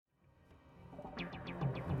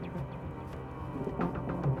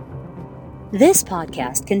This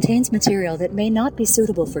podcast contains material that may not be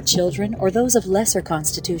suitable for children or those of lesser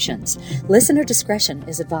constitutions. Listener discretion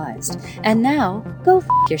is advised. And now, go f***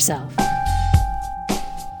 yourself.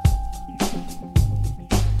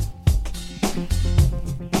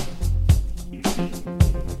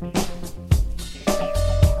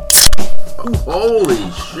 Holy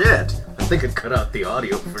shit! I think it cut out the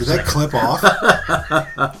audio for Did a that second. clip off?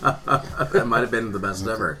 That might have been the best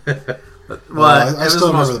ever. But, I it was still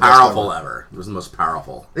the most remember the best powerful ever. It was the most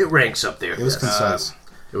powerful. It ranks up there. It was concise.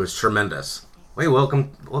 It was tremendous. Wait, welcome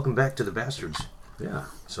back to the Bastards. Yeah.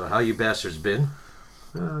 So how you bastards been?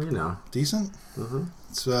 You know. Decent.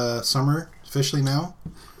 It's summer officially now.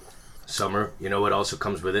 Summer. You know what also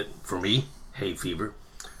comes with it for me? Hay fever.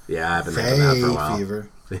 Yeah, I've been thinking that for a Hay while. fever.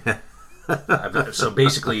 So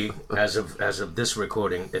basically, as of this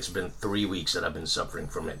recording, it's been 3 weeks that I've been suffering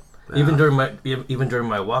from it. Yeah. Even during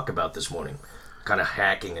my walkabout this morning, kind of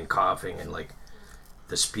hacking and coughing and like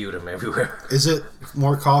the sputum everywhere. Is it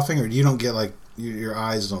more coughing, or you don't get like your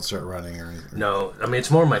eyes don't start running or anything? No, I mean it's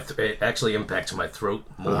more it actually impacts my throat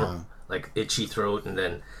more, Uh-huh. like itchy throat, and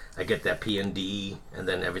then I get that PND, and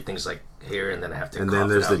then everything's like here, and then I have to. And cough then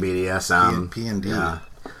there's it the out. BDSM. P&D. Yeah.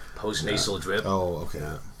 Post-nasal drip. Oh, okay.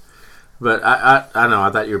 Yeah. But I don't know.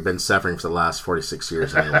 I thought you've been suffering for the last 46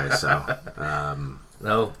 years anyway. So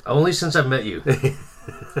No, only since I met you.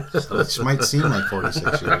 Which might seem like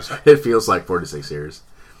 46 years. it feels like 46 years.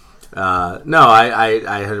 No, I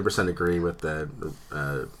 100% agree with the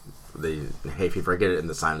hay fever. I get it in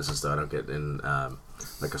the sinuses though. I don't get it in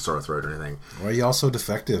like a sore throat or anything. Why are you also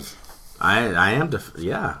defective? I am.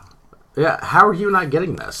 Yeah. How are you not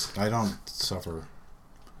getting this? I don't suffer.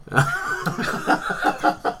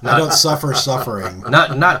 I don't suffer suffering.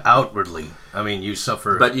 Not outwardly. I mean, you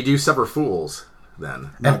suffer. But you do suffer fools then.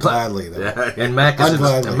 Not gladly, though. Yeah. and Mac is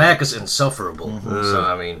Ungladly. Mac is insufferable. So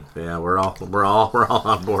I mean, Yeah, we're all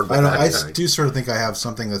on board with I don't. that. I think. do sort of think I have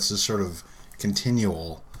something that's just sort of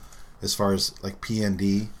continual, as far as like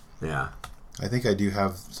PND. Yeah. I think I do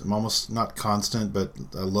have some almost not constant, but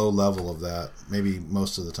a low level of that. Maybe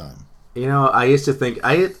most of the time. You know, I used to think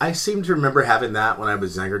I seem to remember having that when I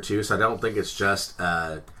was younger too. So I don't think it's just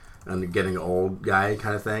a getting old guy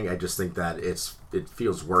kind of thing. I just think that it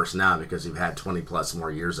feels worse now because you've had 20 plus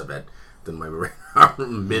more years of it than when we were in our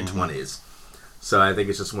mid 20s. So I think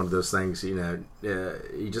it's just one of those things. You know,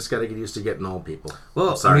 you just got to get used to getting old, people.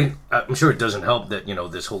 well, Sorry. I mean, I'm sure it doesn't help that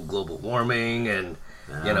this whole global warming and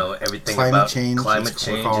everything Climate about change. climate that's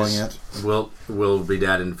what change. we're calling it. We'll be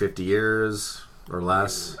dead in 50 years or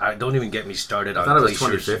less. I don't even get me started on thought it was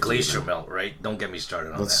glacier 2050 even. melt. Right? Don't get me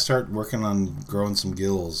started on Let's that. start working on growing some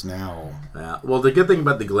gills now. Yeah. Well, the good thing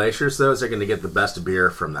about the glaciers, though, is they're going to get the best beer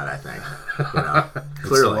from that. I think. You know,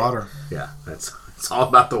 clearly, It's the water. Yeah, it's all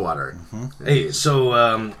about the water. Hey,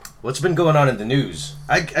 so what's been going on in the news?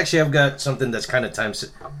 I've got something that's kind of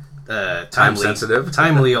timely, sensitive.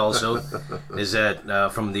 timely also. Is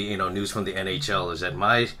that from the news from the NHL? Is that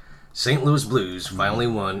my St. Louis Blues finally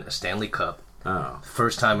won a Stanley Cup, Oh,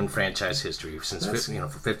 first time in franchise history since for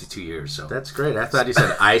 52 years. So that's great. I thought you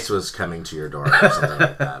said ice was coming to your door or something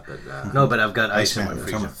like that. But no, but I've got ice in my Iceman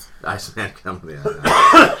freezer. cometh. Iceman coming.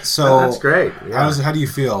 Yeah. So That's great. Yeah. How do you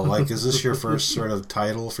feel? Like, is this your first sort of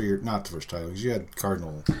title for your? Not the first title, because you had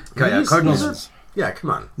Cardinal, Yeah, Cardinals. Yeah,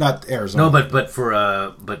 come on. not Arizona. No, but for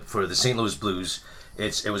the St. Louis Blues,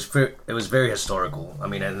 it was very historical. I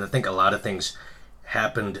mean, and I think a lot of things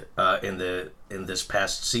happened in this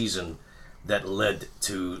past season that led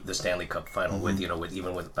to the Stanley Cup final with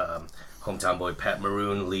hometown boy Pat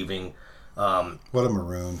Maroon leaving, What a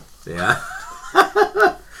maroon. Yeah.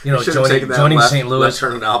 Should have taken that joining left, St. Louis. left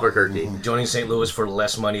turn in Albuquerque. Joining St. Louis for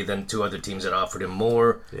less money than two other teams that offered him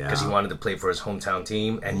more because he Yeah. wanted to play for his hometown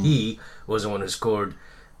team, and he was the one who scored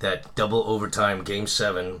that double overtime Game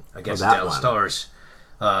 7 against the that Dallas one. Stars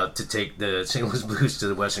to take the St. Louis Blues to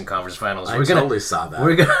the Western Conference Finals. I totally saw that.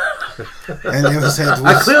 We're gonna. And it was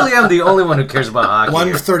I clearly am the only one who cares about hockey.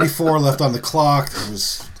 1:34 left on the clock. It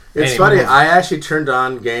was It's Anyway. funny. I actually turned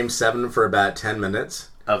on Game 7 for about 10 minutes.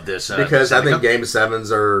 Of this Because I Stanley think Cup. Game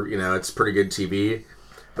 7s are, it's pretty good TV.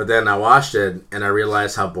 But then I watched it, and I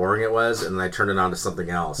realized how boring it was, and I turned it on to something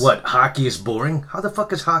else. What, hockey is boring? How the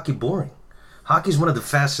fuck is hockey boring? Hockey's one of the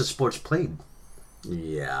fastest sports played.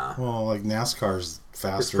 Yeah. well, like NASCAR's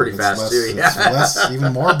faster. It's pretty fast, less, too, yeah. It's less,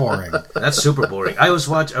 even more boring. That's super boring. I was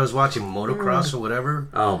watching motocross or whatever.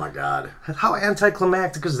 Oh, my God. How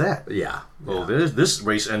anticlimactic is that? Yeah. Well, this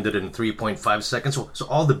race ended in 3.5 seconds. So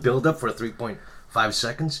all the build-up for 3.5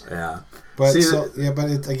 seconds? Yeah. But See,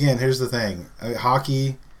 again, here's the thing: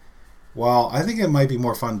 hockey. While I think it might be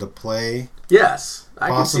more fun to play, Yes, I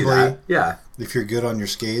Possibly. can see that. Yeah, if you're good on your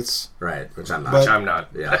skates. right. Which I'm not. But- Which I'm not.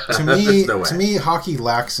 yeah, To me, no way. to me, hockey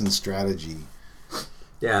lacks in strategy.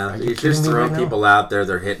 Yeah, you you kidding just me throw right now? people out there.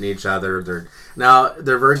 They're hitting each other.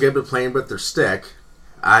 They're very good at playing with their stick.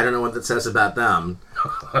 I don't know what that says about them,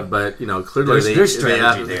 but clearly There's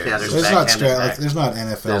strategy there. Yeah, There's There's back not hand and like back. there's not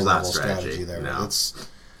NFL There's not level strategy, strategy, there. no.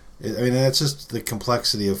 That's just the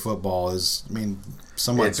complexity of football is.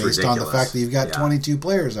 Somewhat It's based on the ridiculous. fact that you've got Yeah. 22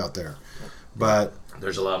 players out there. But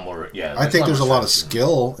There's a lot more. Yeah, I think there's a lot of strategy.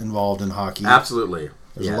 skill involved in hockey. Absolutely.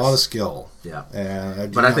 There's Yes. a lot of skill. Yeah.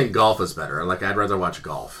 And But I think golf is better. I'd rather watch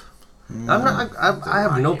golf. I'm not. I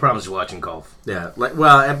have no hockey. problems watching golf. Yeah, but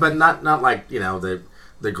not like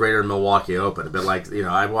the Greater Milwaukee Open, but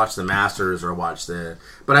I watch the Masters or watch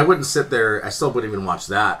but I wouldn't sit there. I still wouldn't even watch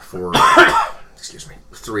that for Excuse me.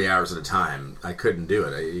 3 hours at a time. I couldn't do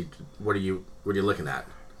it. What are you looking at?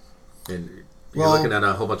 And you're Well- looking at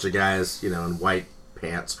a whole bunch of guys, in white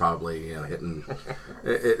pants, probably, hitting.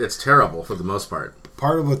 It's terrible for the most part.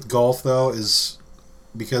 part of with golf though is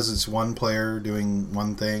because it's one player doing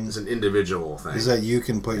one thing. It's an individual thing. Is that you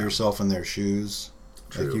can put yourself in their shoes.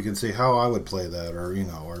 True. Like you can see how I would play that, or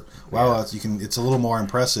wow, Yeah. you can. It's a little more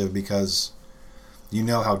impressive because you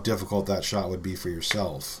know how difficult that shot would be for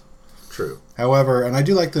yourself. True. However, and I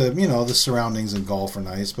do like the surroundings in golf are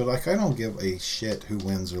nice, but I don't give a shit who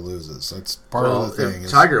wins or loses. That's part of the thing.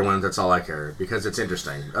 If Tiger wins, that's all I care because it's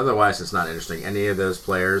interesting. Otherwise, it's not interesting. Any of those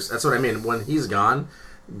players, that's what I mean. When he's gone,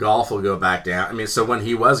 golf will go back down. So when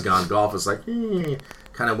he was gone, golf was like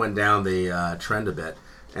kind of went down the trend a bit.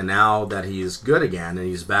 And now that he's good again and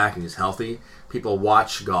he's back and he's healthy, people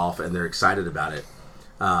watch golf and they're excited about it.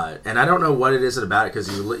 And I don't know what it is about it because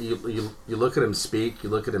you look at him speak, you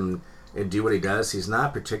look at him and do what he does. He's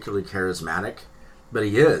not particularly charismatic, but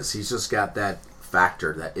he is. He's just got that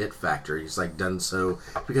factor, that it factor. He's done so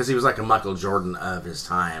because he was like a Michael Jordan of his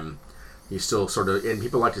time. He's still sort of, and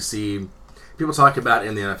people like to see. People talk about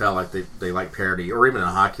in the NFL like they like parody, or even in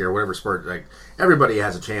hockey or whatever sport. Like everybody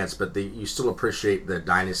has a chance, but you still appreciate the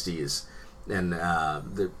dynasties and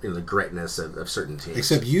the greatness of certain teams.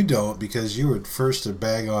 Except you don't because you were first to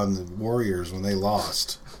bag on the Warriors when they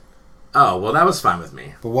lost. Oh well, that was fine with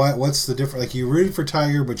me. But what's the difference? Like you rooted for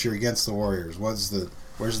Tiger, but you're against the Warriors. Where's the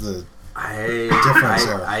difference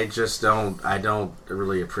there? I just don't. I don't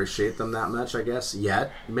really appreciate them that much. I guess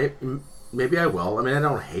yet. Maybe I will. I mean, I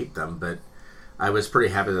don't hate them, but I was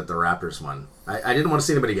pretty happy that the Raptors won. I didn't want to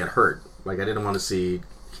see anybody get hurt. I didn't want to see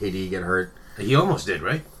KD get hurt. He almost did,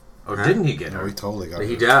 right? Or Huh? didn't he get No, hurt? he totally got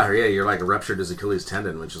He it. did. Yeah, you're like ruptured his Achilles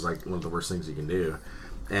tendon, which is like one of the worst things you can do.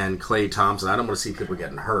 And Klay Thompson, I don't want to see people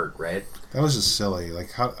getting hurt, right? That was just silly.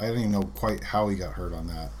 Like I didn't even know quite how he got hurt on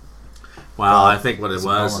that. Well, I think what it it's a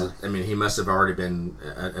was, bummer. I mean, he must have already been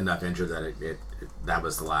enough injured that that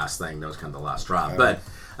was the last thing. That was kind of the last straw. Yeah. But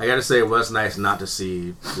I got to say, it was nice not to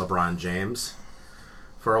see LeBron James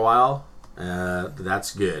for a while.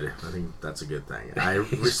 That's good. I think that's a good thing. I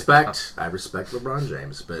respect LeBron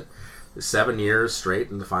James, but 7 years straight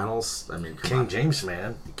in the finals. I mean, come King on. James,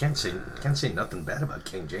 man, you can't say nothing bad about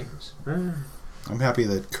King James. I'm happy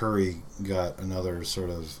that Curry got another sort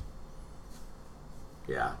of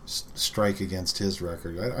Yeah, strike against his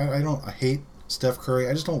record. I hate Steph Curry.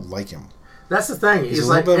 I just don't like him. that's the thing. He's a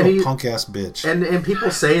like, little bit and of a punk ass bitch. and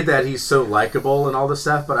people say that he's so likable and all this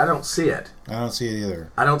stuff, but I don't see it. I don't see it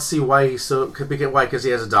either. I don't see why he's so. Could be why because he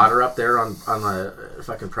has a daughter up there on a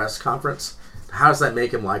fucking press conference. How does that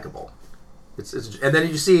make him likable? It's and then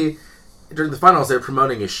you see during the finals they're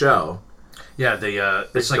promoting his show. Yeah,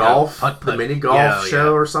 it's It's like golf, a putt-putt. the mini golf Yeah, show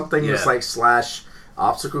yeah. or something. Yeah. It's like slash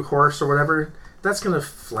obstacle course or whatever. That's gonna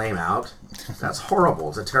flame out. That's horrible.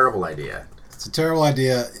 It's a terrible idea. It's a terrible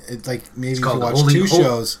idea. It's like maybe It's if you called watch two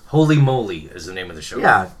shows. Holy Moly is the name of the show.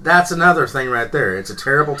 Yeah, that's another thing right there. It's a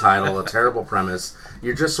terrible title, a terrible premise.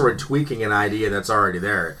 You're just sort of tweaking an idea that's already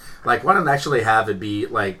there. Like, why don't actually have it be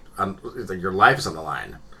like your life is on the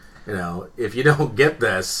line? If you don't get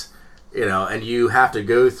this, and you have to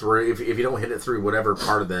go through. If you don't hit it through whatever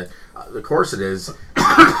part of the course it is,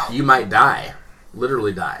 you might die,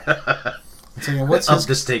 literally die. So, what's Up his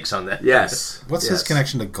the stakes on that. Yes. What's his Yes.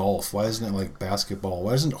 connection to golf? Why isn't it like basketball?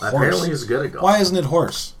 Why isn't it horse? Apparently, he's good at golf. Why isn't it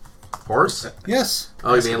horse? Horse? Yes.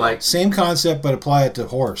 Oh, you mean like? Same concept, but apply it to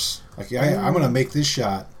horse. Like I'm going to make this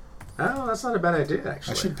shot. Oh, that's not a bad idea. I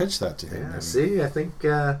Actually, should pitch that to him. Yeah. maybe. See, I think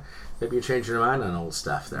maybe you changed your mind on old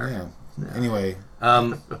stuff there. Yeah. Anyway,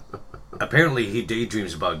 Apparently, he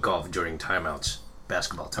daydreams about golf during timeouts,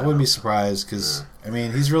 basketball timeouts. I wouldn't be surprised because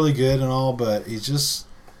he's really good and all, but he's just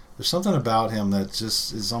there's something about him that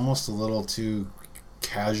just is almost a little too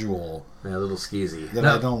casual Yeah, a little skeezy. that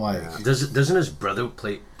No. I don't like. Doesn't his brother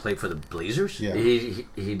play play for the Blazers? Yeah.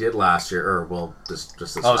 He did last year, or well, just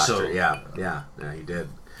this Oh, last so- year. Yeah, he did.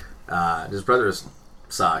 His brother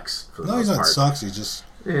sucks. For the No, most he's not part. sucks. He's just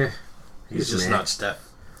He's just meh. not Steph.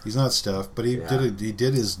 he's not Steph, but he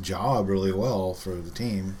did his job really well for the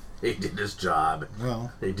team. He did his job.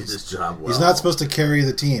 Well, He did his job well. he's not supposed to carry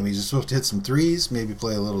the team. He's just supposed to hit some threes, maybe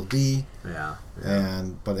play a little D. Yeah.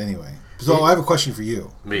 But anyway, so I have a question for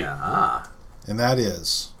you, Me. Yeah. and that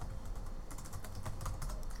is,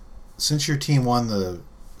 since your team won the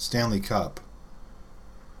Stanley Cup,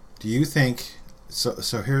 do you think?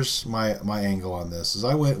 So here's my angle on this: is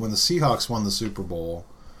when the Seahawks won the Super Bowl,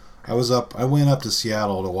 I went up to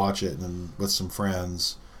Seattle to watch it and with some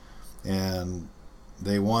friends, and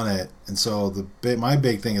they won it. And so my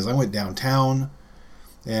big thing is I went downtown,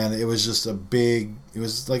 and it was just it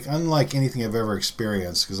was like unlike anything I've ever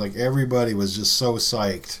experienced, because like everybody was just so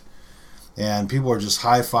psyched, and people were just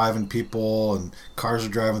high-fiving people, and cars are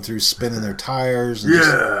driving through spinning their tires and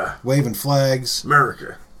just waving flags.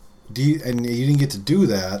 America. And you didn't get to do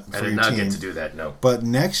that for I did your not team. get to do that, no. But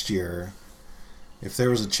next year, if there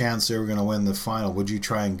was a chance they were going to win the final, would you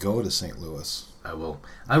try and go to St. Louis? I will.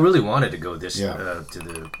 I really wanted to go to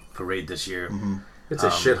the parade this year. Mm-hmm. It's a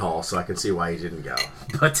shithole, so I can see why he didn't go.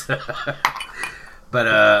 But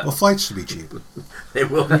Well, flights should be cheap. They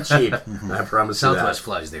will be cheap. I promise you Southwest that.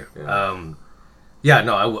 flies there. Yeah.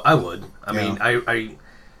 No, I would. I Yeah. mean,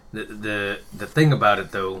 the thing about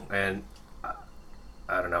it though, and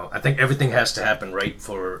I don't know. I think everything has to happen right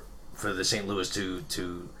for the St. Louis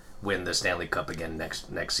to win the Stanley Cup again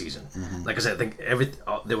next season. Mm-hmm. Like I said, I think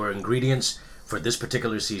there were ingredients for this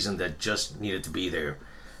particular season that just needed to be there.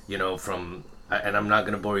 You know, and I'm not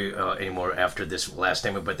going to bore you anymore after this last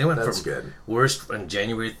statement, but they went That's from good. worst on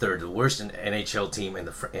January 3rd, the worst in NHL team in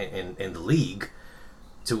the league,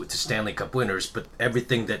 to Stanley Cup winners. But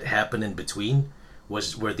everything that happened in between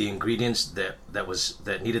were the ingredients that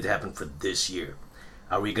needed to happen for this year.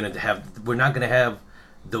 Are we going to have? We're not going to have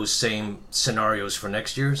those same scenarios for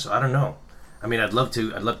next year. So I don't know. I mean, I'd love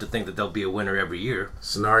to think that there'll be a winner every year.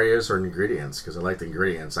 Scenarios or ingredients? Because I like the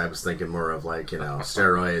ingredients. I was thinking more of like,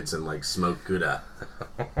 steroids and like smoked Gouda.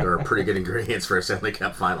 There are pretty good ingredients for a Stanley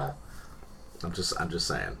Cup final. I'm just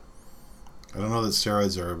saying. I don't know that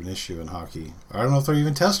steroids are an issue in hockey. I don't know if they're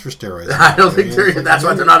even test for steroids. I don't think that's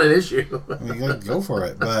why they're not an issue. I mean, you gotta go for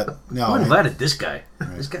it. But no, Who I mean, invited this guy?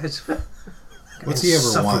 This guy's what's he ever won?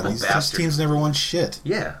 insufferable His bastard. team's never won shit.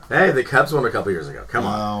 Yeah. Hey, the Cubs won a couple years ago. Come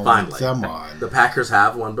on, finally. Come on. The Packers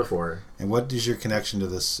have won before. And what is your connection to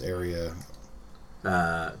this area,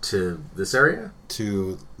 To this area?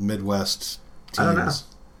 to Midwest teams? I don't know.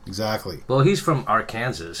 Exactly. Well, he's from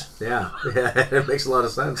Arkansas. Yeah, it makes a lot of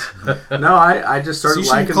sense. No, I just So started you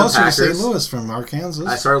should be liking the closer to Packers. St. Louis from Arkansas.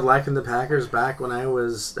 I started liking the Packers back when I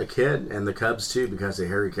was a kid, and the Cubs too because of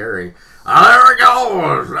Harry Carey. Oh, there we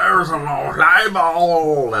go. There's a little fly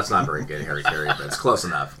ball. That's not very good, Harry Carey, but it's close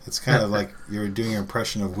enough. It's kind of like you're doing your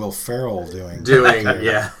impression of Will Ferrell doing.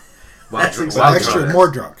 Yeah, That's But exactly extra, right. more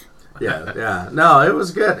drunk. yeah. No, it was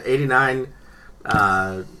good. 89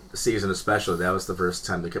 season especially. That was the first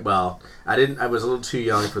time I was a little too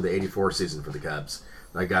young for the 84 season for the Cubs.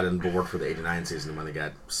 I got on board for the 89 season when they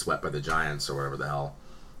got swept by the Giants or whatever the hell.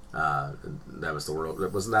 That was the world.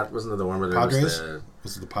 Wasn't that the one where there Padres? was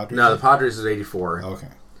Was it the Padres? No, the Padres was 84. Okay.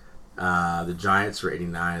 The Giants were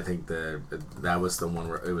 89. I think that was the one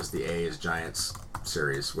where it was the A's Giants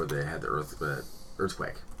series where they had the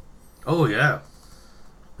earthquake, Oh yeah.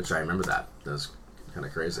 which I remember that. That was kind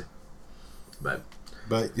of crazy. But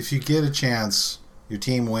If you get a chance, your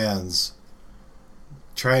team wins,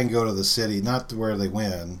 try and go to the city, not to where they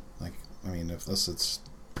win. Like, I mean, if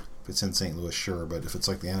it's in St. Louis, sure, but if it's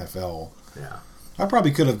like the NFL, yeah, I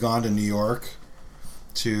probably could have gone to New York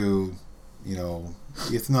to,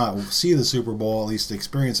 if not see the Super Bowl, at least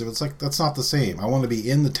experience it. It's like, that's not the same. I want to be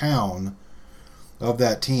in the town of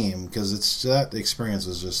that team because that experience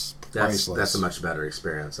was just priceless. that's a much better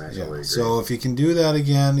experience. I totally agree. So if you can do that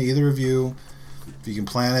again, either of you, if you can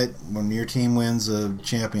plan it when your team wins a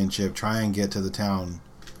championship, try and get to the town.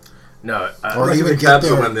 No. Or even the get Cubs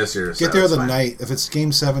there. will win this year. Get so there it's the fine. night. If it's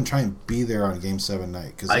Game 7, try and be there on Game 7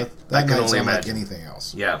 night because I that can night's only not like imagine. anything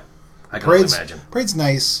else. Yeah. I can only imagine. Parade's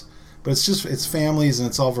nice, but it's families and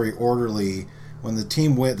it's all very orderly. When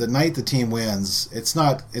the night the team wins, it's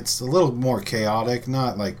a little more chaotic,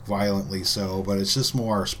 not like violently so, but it's just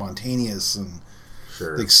more spontaneous and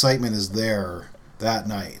Sure. the excitement is there that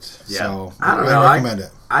night. Yeah. So I don't know. I recommend it.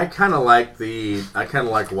 I kind of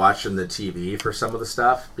like watching the TV for some of the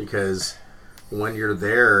stuff because when you're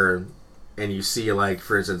there and you see, like,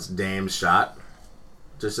 for instance, Dame's shot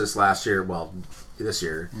just this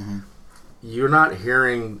year, you're not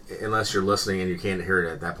hearing, unless you're listening, and you can't hear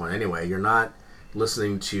it at that point anyway, you're not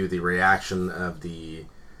listening to the reaction of the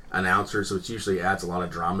announcers, which usually adds a lot of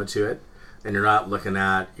drama to it. And you're not looking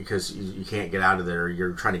at, because you can't get out of there,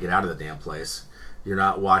 you're trying to get out of the damn place. You're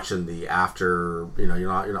not watching the after,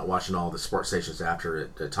 you're not watching all the sports stations after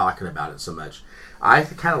it, talking about it so much. I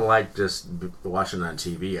kind of like just watching it on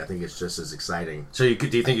TV. I think it's just as exciting. So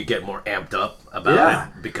do you think you get more amped up about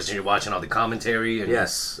it because you're watching all the commentary? And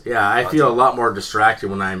yes, yeah. I feel a lot more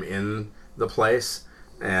distracted when I'm in the place,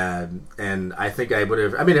 and I think I would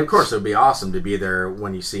have. I mean, of course, it would be awesome to be there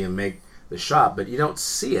when you see him make the shot, but you don't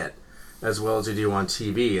see it as well as you do on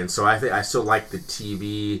TV, and so I still like the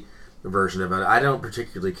TV version of it. I don't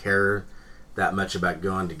particularly care that much about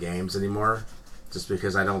going to games anymore, just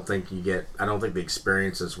because I don't think the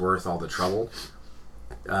experience is worth all the trouble.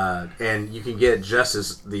 And you can get just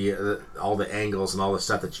as all the angles and all the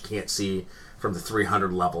stuff that you can't see from the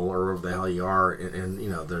 300 level or wherever the hell you are in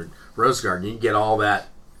the Rose Garden. You can get all that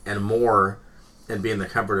and more, and be in the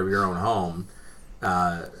comfort of your own home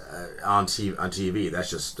on TV. That's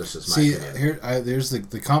just my opinion. Here, there's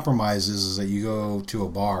the compromise is that you go to a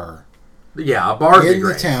bar. Yeah, a bar would be in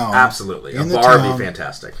great. The town, absolutely, a in the bar town, would be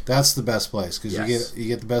fantastic. That's the best place because yes. you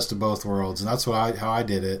get the best of both worlds, and that's how I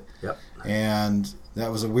did it. Yep. And that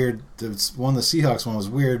was the Seahawks one was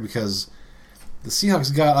weird because the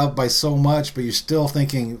Seahawks got up by so much, but you're still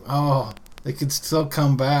thinking, oh, they could still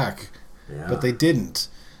come back, but they didn't.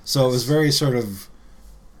 So it was very sort of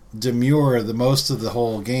demure the most of the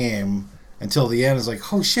whole game until the end. It's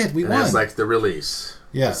like, oh shit, we won. It's like the release.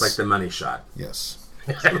 Yes. It's like the money shot. Yes.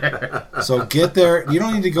 So get there. You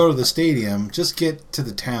don't need to go to the stadium. Just get to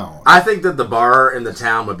the town. I think that the bar in the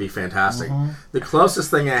town would be fantastic. Mm-hmm. The closest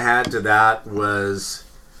thing I had to that was,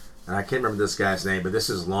 and I can't remember this guy's name, but this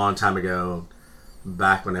is a long time ago.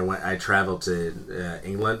 Back when I traveled to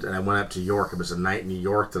England and I went up to York. It was a night in New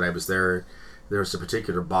York that I was there. There was a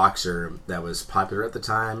particular boxer that was popular at the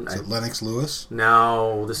time. Is it Lennox Lewis?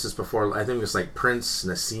 No, this is before. I think it was like Prince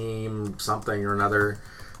Nassim something or another.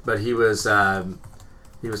 But he was kind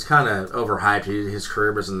of overhyped. His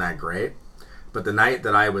career wasn't that great. But the night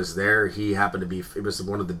that I was there, he happened to be. It was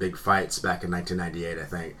one of the big fights back in 1998, I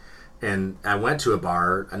think. And I went to a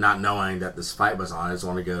bar, not knowing that this fight was on. I just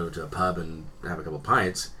wanted to go to a pub and have a couple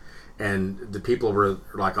pints. And the people were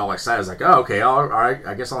like all excited. I was like, oh, okay, all right,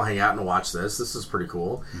 I guess I'll hang out and watch this. This is pretty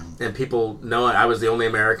cool. Mm-hmm. And people knowing I was the only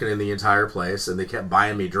American in the entire place, and they kept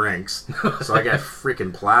buying me drinks. So I got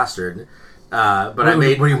freaking plastered. But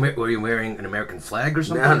were you wearing an American flag or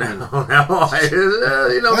something? No.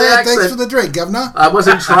 Thanks for the drink, Governor. I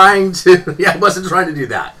wasn't trying to. Yeah, I wasn't trying to do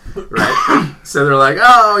that. Right. So they're like,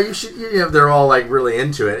 oh, you should. They're all like really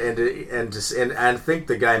into it, and I think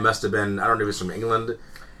the guy must have been. I don't know if he's from England.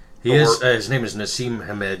 He is. His name is Nassim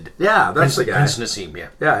Hamed. Yeah, that's the guy. Prince Nassim. Yeah.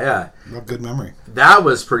 Yeah. Well, good memory. That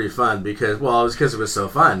was pretty fun because it was so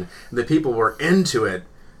fun. The people were into it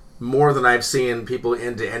more than I've seen people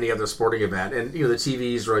into any other sporting event. And the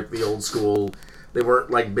TVs were like the old school. They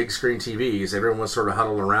weren't like big screen TVs. Everyone was sort of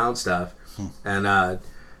huddled around stuff, and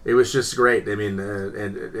it was just great. I mean,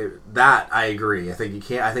 that I agree. I think you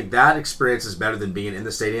can't. I think that experience is better than being in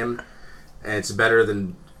the stadium, and it's better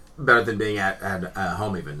than being at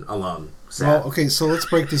home even alone. Sad. Well, okay, so let's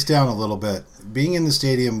break this down a little bit. Being in the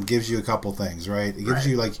stadium gives you a couple things, right? It gives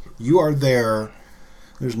you you are there.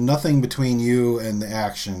 There's nothing between you and the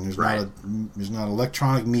action. There's not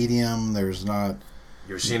electronic medium. There's not.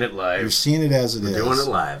 You're seeing it live. You're seeing it as it is. You're doing it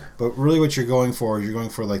live. But really, what you're going for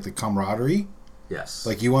like the camaraderie. Yes.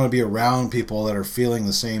 Like you want to be around people that are feeling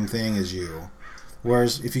the same thing as you.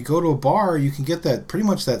 Whereas if you go to a bar, you can get pretty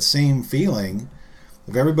much that same feeling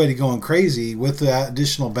of everybody going crazy with the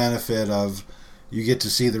additional benefit of you get to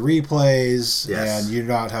see the replays and you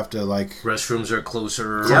not have to restrooms are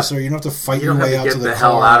closer. You don't have to fight your way out to the car. You don't have to get the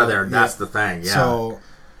hell out of there. That's the thing. Yeah. So,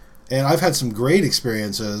 and I've had some great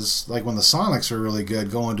experiences, like when the Sonics are really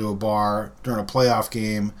good, going to a bar during a playoff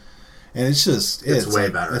game. And it's just it's way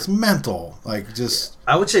better. It's mental, I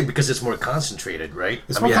would say because it's more concentrated, right?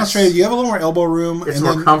 It's more concentrated. You have a little more elbow room. It's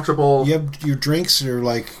more comfortable. You have your drinks are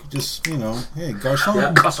hey, garçon.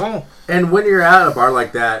 Yeah. Garçon. And when you're at a bar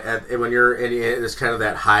like that, when you're in this kind of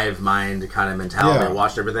that hive mind kind of mentality,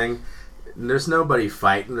 watch everything. There's nobody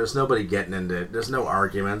fighting. There's nobody getting into it. There's no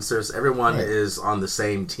arguments. Everyone is on the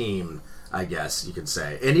same team, I guess you could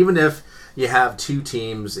say. And even if you have two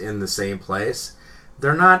teams in the same place.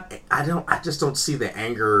 They're not. I just don't see the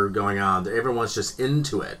anger going on. Everyone's just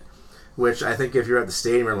into it, which I think if you're at the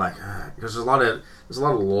stadium, you're like, because there's a lot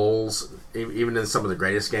of lulls, even in some of the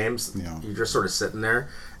greatest games. You're just sort of sitting there,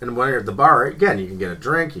 and when you're at the bar, again, you can get a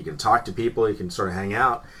drink, you can talk to people, you can sort of hang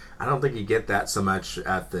out. I don't think you get that so much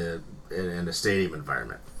at in a stadium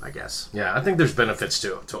environment, I guess. Yeah, I think there's benefits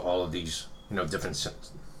to all of these, different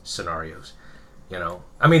scenarios.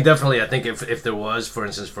 I mean, definitely. I think if there was, for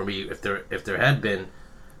instance, for me, if there had been,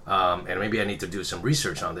 and maybe I need to do some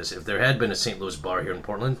research on this. If there had been a St. Louis bar here in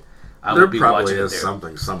Portland, I would be watching it there.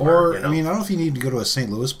 Something somewhere. Or I mean, I don't know if you need to go to a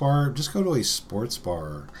St. Louis bar. Just go to a sports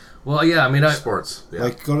bar. Well, yeah, I mean, sports. Yeah.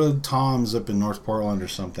 Like go to Tom's up in North Portland or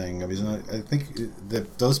something. I mean, I think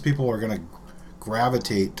that those people are going to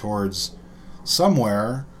gravitate towards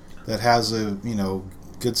somewhere that has a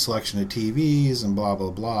good selection of TVs and blah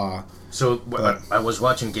blah blah. So I was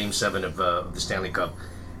watching Game 7 of the Stanley Cup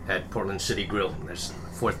at Portland City Grill. There's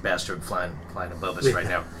a fourth bastard flying above us right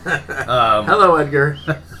now. Hello, Edgar.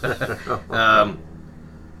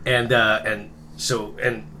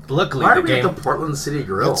 And luckily why the are we game. at the Portland City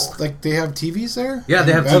Grill? It's like they have TVs there. Yeah,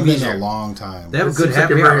 they have I've TVs been there a long time. They have It a good seems like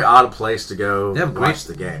happy a very hour. odd place to go watch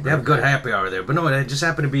the game. They have good happy hour there, but no, it just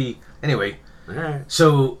happened to be anyway. All right.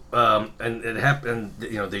 So and it happened.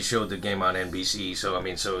 They showed the game on NBC. So I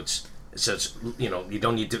mean, so it's you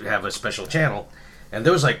don't need to have a special channel. And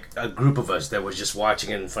there was like a group of us that was just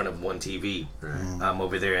watching it in front of one TV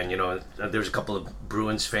over there. And there was a couple of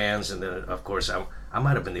Bruins fans, and then of course I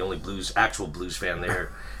might have been the only actual Blues fan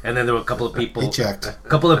there. And then there were a couple of people. He checked. A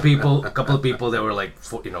couple of people that were like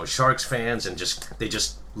Sharks fans, and they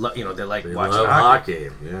like They watching love hockey.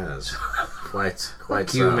 hockey. Yes, quite.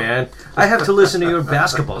 Fuck you, man. I have to listen to your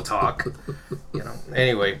basketball talk.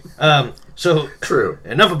 Anyway, so True.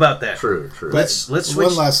 enough about that. True. Let's switch.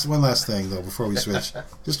 One last thing though before we switch.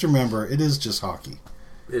 Just remember, it is just hockey.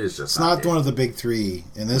 It is just. It's not one of the big three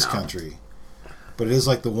in this country, but it is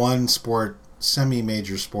like the one sport,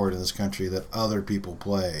 semi-major sport in this country that other people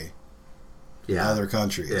play in other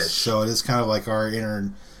countries. Ish. So it is kind of like our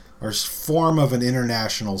form of an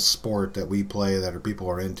international sport that we play that people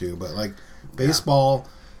are into. But like baseball,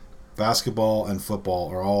 basketball, and football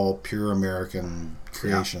are all pure American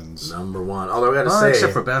creations. Yeah. Number one. Although I got to say,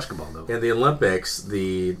 except for basketball though. in the Olympics,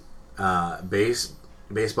 the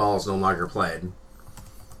baseball is no longer played,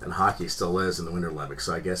 and hockey still is in the Winter Olympics.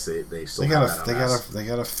 So I guess they still They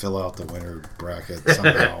gotta fill out the winter bracket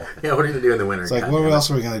somehow. Yeah, what are you gonna do in the winter? It's like, what else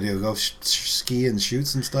are we gonna do? Go ski and shoot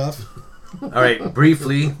some stuff? All right,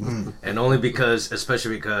 briefly, and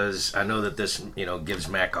especially because I know that this gives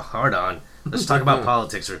Mac a hard on. Let's talk about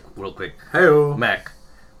politics real quick. Hey-o. Mac,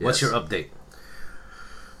 what's Yes. your update?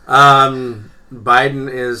 Biden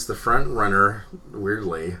is the front runner,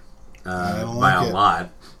 weirdly, by a lot.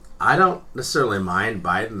 I don't necessarily mind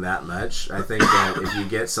Biden that much. I think that if you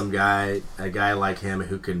get a guy like him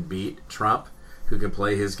who can beat Trump, who can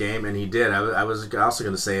play his game, and he did. I was also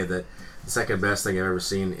going to say that the second best thing I've ever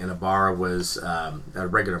seen in a bar was a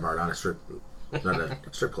regular bar, not a strip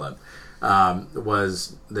club.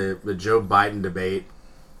 Was the Joe Biden debate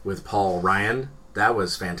with Paul Ryan. That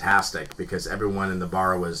was fantastic because everyone in the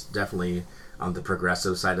bar was definitely on the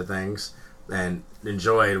progressive side of things and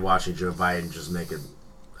enjoyed watching Joe Biden just make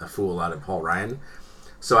a fool out of Paul Ryan.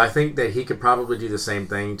 So I think that he could probably do the same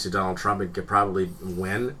thing to Donald Trump and could probably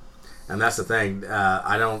win. And that's the thing.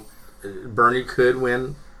 Bernie could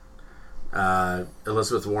win.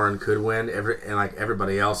 Elizabeth Warren could win. And like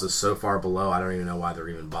everybody else is so far below, I don't even know why they're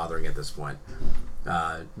even bothering at this point.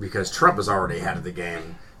 Because Trump was already ahead of the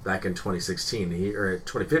game back in 2016 or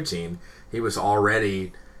 2015. He was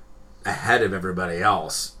already ahead of everybody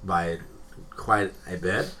else by quite a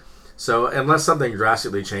bit. So unless something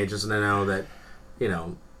drastically changes, and I know that,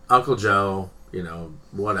 Uncle Joe,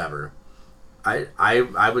 whatever,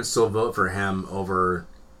 I would still vote for him over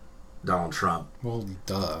Donald Trump. Well,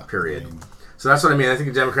 duh. Period. So that's what I mean. I think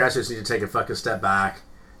the Democrats just need to take a fucking step back,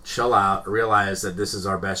 chill out, realize that this is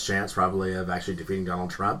our best chance probably of actually defeating Donald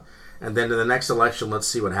Trump. And then in the next election, let's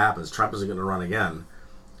see what happens. Trump isn't going to run again,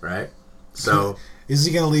 right? So is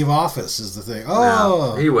he going to leave office? Is the thing?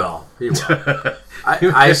 no, he will. He will.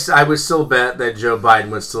 I would still bet that Joe Biden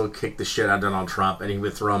would still kick the shit out of Donald Trump, and he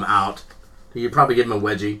would throw him out. He'd probably give him a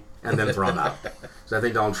wedgie and then throw him out. So I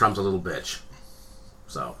think Donald Trump's a little bitch.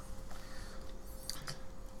 So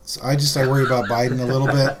I worry about Biden a little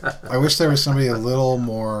bit. I wish there was somebody a little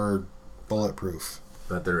more bulletproof.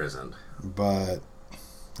 But there isn't. But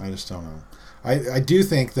I just don't know. I do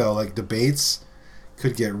think though, like debates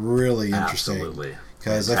could get really interesting. Absolutely.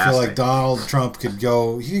 Because I feel like Donald Trump could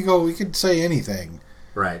go. He could say anything.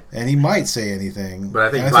 Right. And he might say anything. But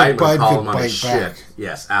I think Biden would call him on his shit.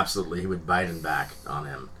 Yes, absolutely. He would Biden back on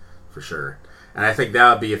him for sure. And I think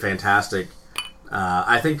that would be a fantastic.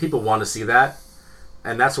 I think people want to see that.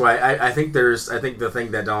 And that's why I think the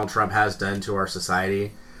thing that Donald Trump has done to our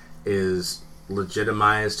society is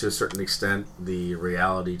legitimized to a certain extent the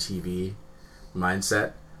reality TV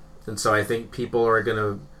mindset, and so I think people are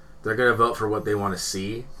they're gonna vote for what they want to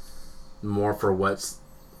see more for what's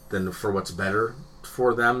better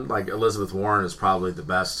for them. Like Elizabeth Warren is probably the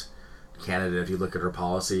best candidate if you look at her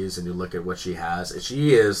policies and you look at what she has.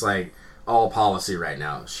 She is like all policy right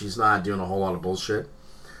now. She's not doing a whole lot of bullshit,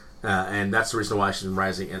 and that's the reason why she's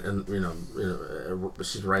rising. And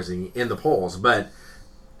she's rising in the polls. But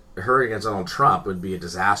her against Donald Trump would be a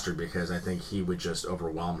disaster because I think he would just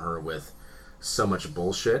overwhelm her with so much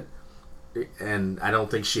bullshit. And I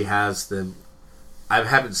don't think she has I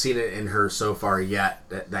haven't seen it in her so far yet.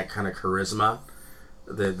 That kind of charisma,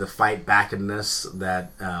 the fight backedness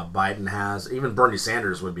that Biden has. Even Bernie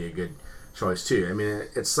Sanders would be a good choice too. I mean,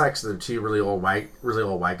 it sucks they're two really old white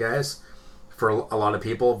guys for a lot of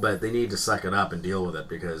people, but they need to suck it up and deal with it,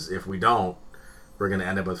 because if we don't, we're going to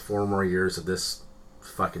end up with 4 more years of this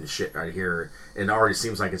fucking shit right here. And it already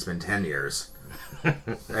seems like it's been 10 years.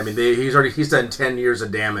 I mean, he's done 10 years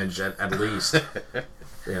of damage at least.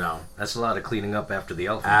 You know, that's a lot of cleaning up after the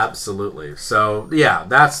elephant. Absolutely. So yeah,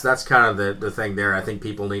 that's kind of the thing there. I think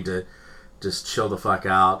people need to just chill the fuck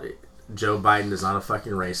out. Joe Biden is not a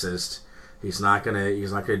fucking racist. He's not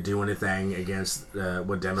gonna do anything against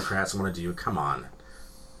what Democrats want to do. Come on,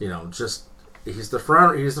 you know, just he's the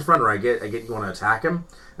fronter. I get you want to attack him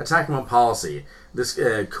on policy. This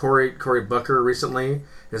Cory Booker recently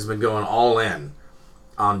has been going all in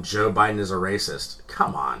on Joe Biden as a racist.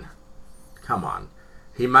 Come on.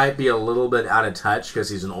 He might be a little bit out of touch because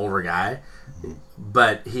he's an older guy,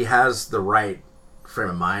 but he has the right frame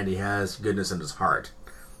of mind. He has goodness in his heart.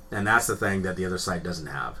 And that's the thing that the other side doesn't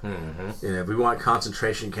have. Mm-hmm. You know, if we want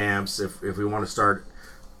concentration camps, if we want to start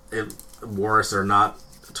wars that are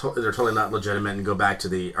they're totally not legitimate, and go back to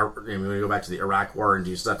the Iraq War and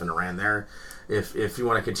do stuff in Iran there. If you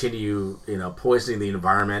want to continue, you know, poisoning the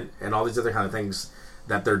environment and all these other kind of things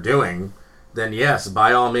that they're doing, then yes,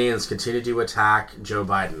 by all means, continue to attack Joe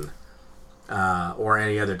Biden or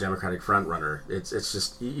any other Democratic frontrunner. It's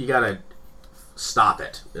just you got to stop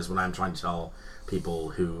it. Is what I'm trying to tell people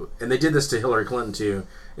who, and they did this to Hillary Clinton too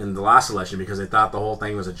in the last election because they thought the whole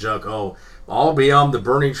thing was a joke. Oh, I'll be on the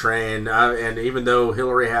Bernie train, and even though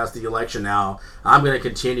Hillary has the election now, I'm going to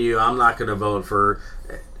continue. I'm not going to vote for.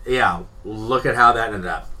 Yeah, look at how that ended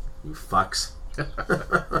up. You fucks.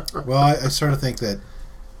 Well, I sort of think that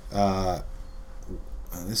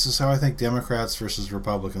this is how I think Democrats versus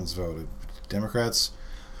Republicans voted. Democrats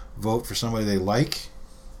vote for somebody they like,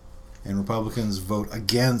 and Republicans vote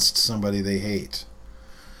against somebody they hate.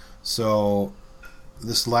 So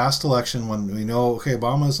this last election, when we know, okay,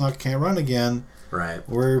 can't run again, right?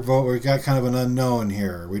 We got kind of an unknown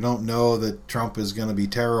here. We don't know that Trump is going to be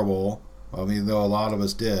terrible. I mean, though a lot of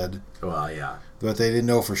us did. Well, yeah. But they didn't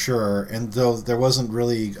know for sure, and though there wasn't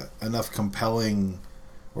really enough compelling,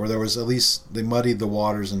 or there was, at least they muddied the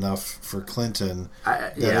waters enough for Clinton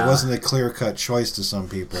that it wasn't a clear-cut choice to some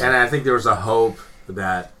people. And I think there was a hope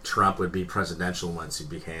that Trump would be presidential once he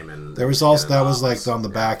became there was also that was like on the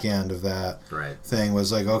back end of that right. thing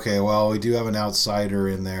was like, okay, well, we do have an outsider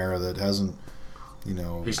in there that hasn't, you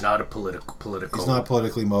know, he's not a political he's not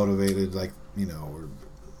politically motivated, like, you know, or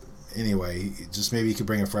anyway, just maybe he could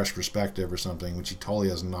bring a fresh perspective or something, which he totally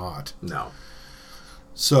has not. No.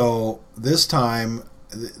 So this time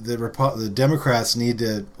the Democrats need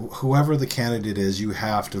to, whoever the candidate is, you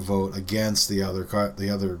have to vote against the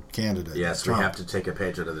other candidate. Yes, Trump. We have to take a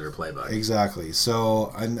page out of their playbook. Exactly.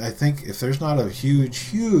 So I think if there's not a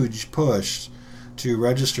huge push to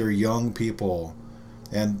register young people,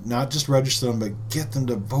 and not just register them, but get them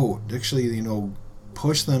to vote, actually, you know,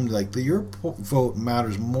 push them, like your vote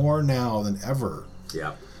matters more now than ever.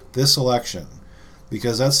 Yeah. This election.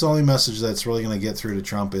 Because that's the only message that's really going to get through to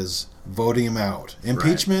Trump is voting him out.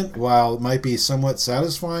 Impeachment, while it might be somewhat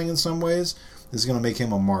satisfying in some ways, is going to make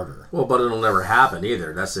him a martyr. Well, but it'll never happen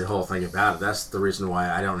either. That's the whole thing about it. That's the reason why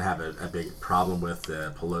I don't have a big problem with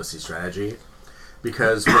the Pelosi strategy.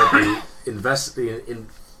 Because what the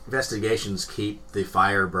investigations keep the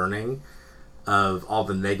fire burning of all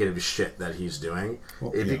the negative shit that he's doing.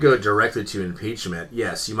 Well, if you go directly to impeachment,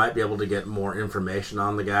 yes, you might be able to get more information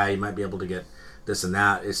on the guy. You might be able to get this and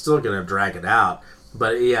that. It's still going to drag it out,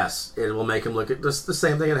 but yes, it will make him look at just the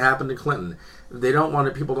same thing that happened to Clinton.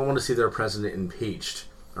 People don't want to see their president impeached,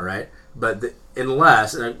 all right? But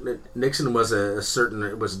unless Nixon was a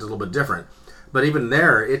little bit different, but even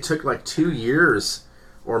there, it took like 2 years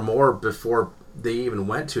or more before they even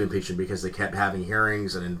went to impeachment because they kept having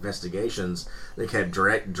hearings and investigations. They kept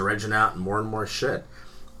dredging out more and more shit.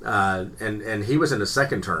 And he was in his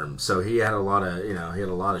second term, so he had a lot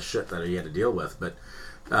of shit that he had to deal with. But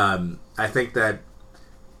I think that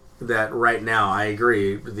right now, I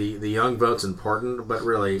agree, the young vote's important, but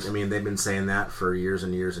really, I mean, they've been saying that for years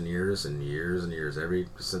and years and years and years and years.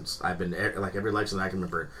 Since I've been, like, every election I can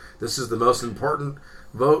remember, this is the most important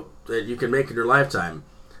vote that you can make in your lifetime.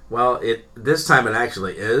 Well, this time it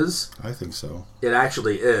actually is. I think so. It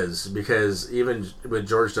actually is, because even with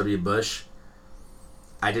George W. Bush,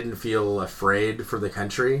 I didn't feel afraid for the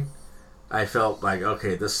country. I felt like,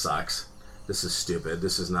 okay, this sucks. This is stupid.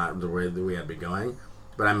 This is not the way that we had to be going.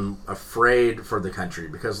 But I'm afraid for the country,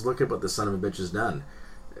 because look at what the son of a bitch has done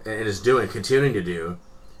and is doing, continuing to do.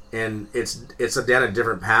 And it's down a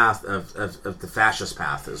different path of the fascist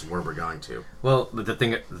path is where we're going to. Well, but the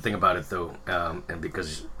thing about it, though, and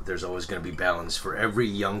because there's always going to be balance, for every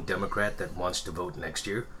young Democrat that wants to vote next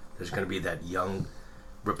year, there's going to be that young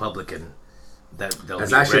Republican that they'll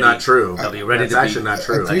That's be actually ready, not true. They'll be ready That's to actually be, not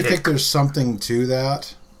true. I do think there's something to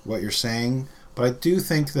that, what you're saying, but I do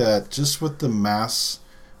think that just with the mass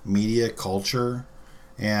media culture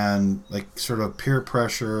and like sort of peer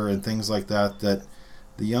pressure and things like that, that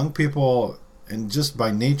the young people, and just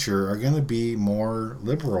by nature, are going to be more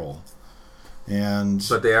liberal.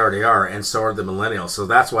 But they already are, and so are the millennials. So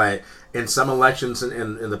that's why in some elections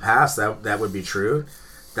in the past that would be true.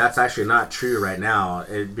 That's actually not true right now,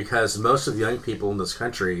 because most of the young people in this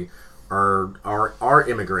country are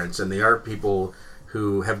immigrants, and they are people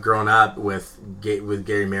who have grown up with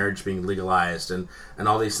gay marriage being legalized and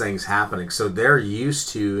all these things happening. So they're used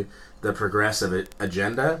to the progressive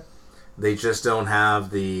agenda. They just don't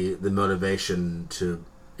have the motivation to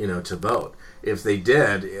vote. If they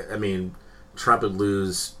did, I mean, Trump would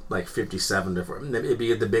lose like 57 to 4. It'd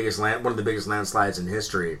be one of the biggest landslides in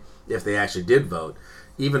history if they actually did vote.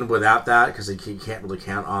 Even without that, because they can't really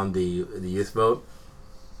count on the youth vote.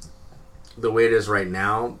 The way it is right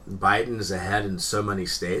now, Biden is ahead in so many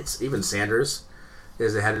states. Even Sanders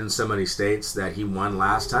is ahead in so many states that he won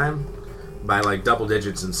last time by like double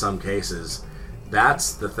digits in some cases.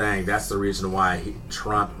 That's the thing. That's the reason why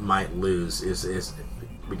Trump might lose. Is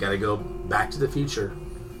we got to go back to the future.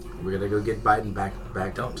 We got to go get Biden back to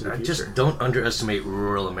the future. Just don't underestimate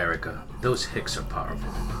rural America. Those hicks are powerful.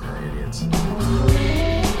 Idiots.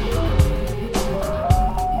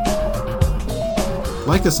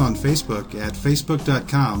 Like us on Facebook at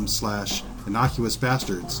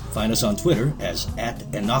facebook.com/innocuousbastards. Find us on Twitter as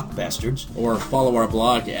 @InnocuBastards. Or follow our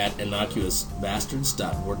blog at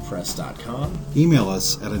innocuousbastards.wordpress.com. Email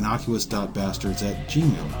us at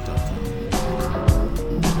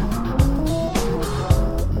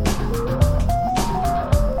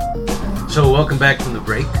innocuous.bastards@gmail.com. So welcome back from the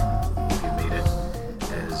break. We made it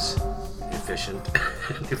as efficient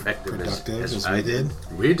and effective as I did.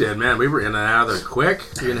 We did, man. We were in and out of there quick.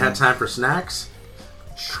 We didn't have time for snacks.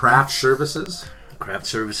 Craft services. Craft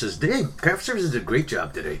Services did. Craft Services did a great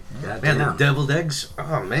job today. Yeah, man, damn. the deviled eggs.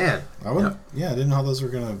 Oh man. I didn't know how those were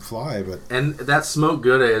going to fly, but And that smoked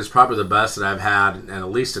Gouda is probably the best that I've had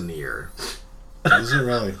at least in the year. is it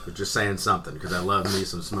really? Just saying something, because I love me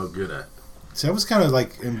some smoked Gouda. See, I was kind of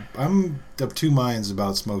like, I'm of two minds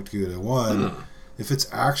about smoked Gouda. One, if it's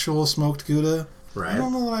actual smoked Gouda, Right. I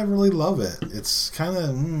don't know that I really love it. It's kind of.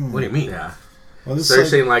 What do you mean? Yeah. Well, this So you're is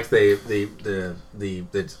saying like the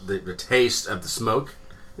taste of the smoke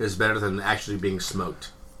is better than actually being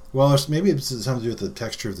smoked. well, maybe it's something to do with the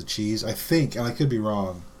texture of the cheese. I think, and I could be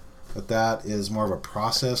wrong, but that is more of a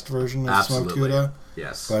processed version of smoked Absolutely. Gouda.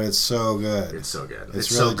 Yes. But it's so good. It's so good. It's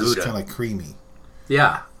so really just Gouda. kind of creamy.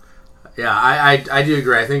 Yeah. Yeah, I do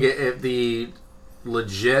agree. I think if the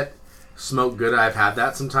legit smoked Gouda, I've had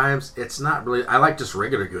that sometimes. It's not really... I like just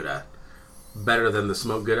regular Gouda better than the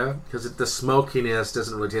smoked Gouda, because the smokiness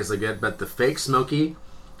doesn't really taste like good, but the fake smoky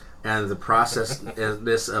and the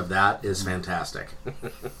processedness of that is fantastic.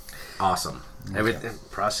 Awesome. Everything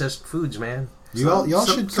processed foods, man. Y'all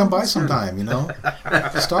should come by sometime,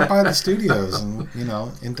 Stop by the studios and,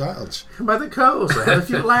 indulge. Come by the coast. I had a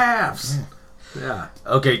few laughs. Yeah.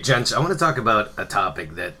 Okay, gents, I want to talk about a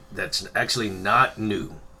topic that's actually not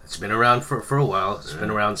new. It's been around for a while. It's been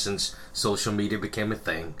around since social media became a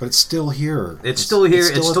thing. But it's still here. It's still here.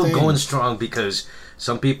 It's a still thing. going strong because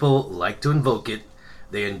some people like to invoke it.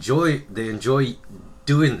 They enjoy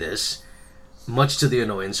doing this, much to the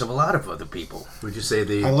annoyance of a lot of other people. Would you say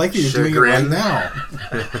the I like that you're doing it right chagrin? now.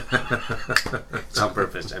 It's on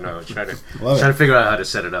purpose. I know. I'm trying Love to it. figure out how to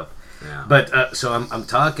set it up. Yeah. But so I'm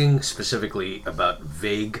talking specifically about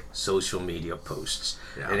vague social media posts,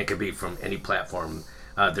 Yeah. and it could be from any platform.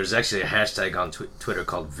 There's actually a hashtag on Twitter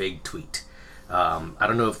called vague tweet. I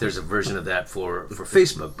don't know if there's a version of that for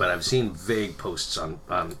Facebook, but I've seen vague posts on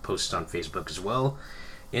Facebook as well.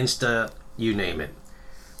 Insta, you name it.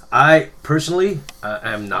 I personally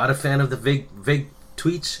am not a fan of the vague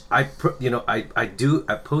tweets. I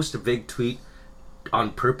post a vague tweet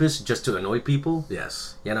on purpose just to annoy people.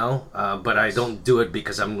 Yes. But I don't do it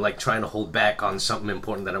because I'm like trying to hold back on something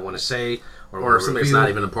important that I want to say or something that's not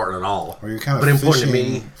even important at all. Or you're kind of important to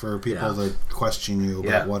fishing me for people to question you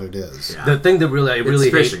about what it is. Yeah. The thing that I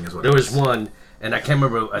really hate, is what there was one, and I can't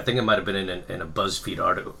remember, I think it might have been in a BuzzFeed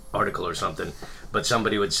article or something, but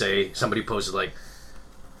somebody posted like,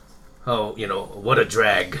 oh, what a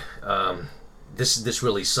drag, this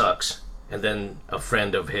really sucks. And then a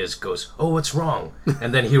friend of his goes, oh, what's wrong?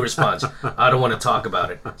 And then he responds, I don't want to talk about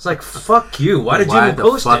it. It's like, fuck you. Why did you even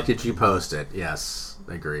post it? Why the fuck did you post it? Yes,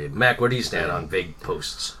 agreed. Mac, where do you stand on vague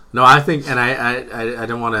posts? No, I think, and I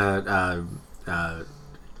don't want to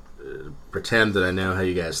pretend that I know how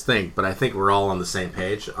you guys think, but I think we're all on the same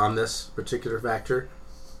page on this particular factor.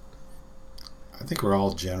 I think we're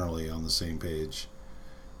all generally on the same page,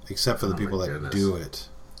 except for the people that do it.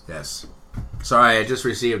 Yes. Sorry, I just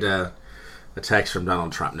received a text from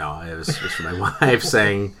Donald Trump. No, it was from my wife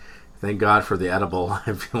saying, thank God for the edible.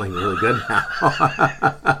 I'm feeling really good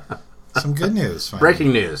now. Some good news. Finally.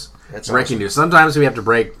 Breaking news. That's breaking awesome. news. Sometimes we have to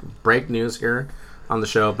break news here on the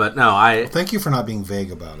show, but no, Thank you for not being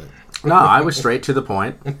vague about it. No, I was straight to the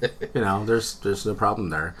point. There's no problem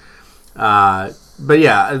there. But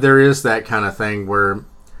yeah, there is that kind of thing where,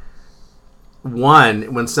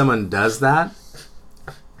 when someone does that,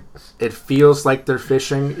 it feels like they're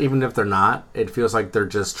fishing, even if they're not. It feels like they're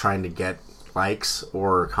just trying to get likes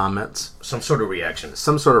or comments, Some sort of reaction.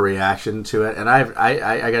 some sort of reaction to it. And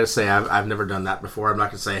I got to say, I've never done that before. I'm not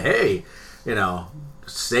going to say, hey,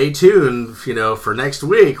 stay tuned, for next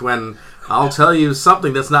week when I'll tell you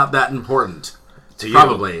something that's not that important. To you.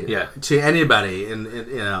 Probably, Yeah. to anybody, and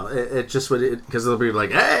it just would, because they'll be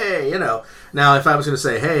like, hey, Now, if I was going to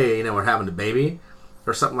say, hey, we're having a baby,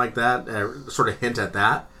 or something like that, sort of hint at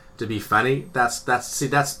that to be funny. That's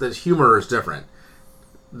the humor is different.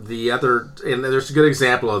 The other, and there's a good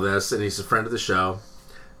example of this, and he's a friend of the show.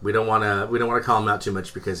 We don't want to call him out too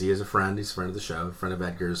much because he is a friend. He's a friend of the show, a friend of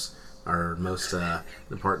Edgar's, our most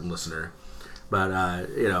important listener. But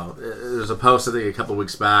there's a post I think a couple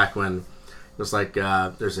weeks back when it was like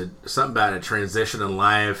there's something about a transition in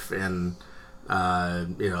life and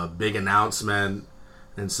a big announcement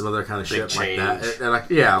and some other kind of Big shit change. like that. And like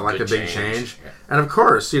Good a big change. change. Yeah. And of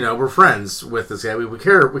course, we're friends with this guy. We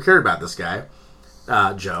care about this guy,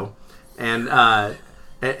 Joe, and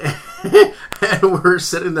we're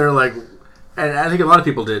sitting there like, and I think a lot of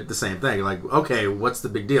people did the same thing. Like, okay, what's the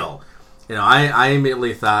big deal? I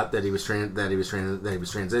immediately thought that he was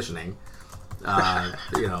transitioning.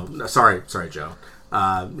 Sorry, Joe.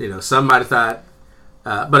 Some might have thought,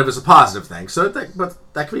 but it was a positive thing. But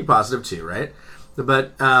that could be positive too, right?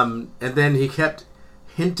 But and then he kept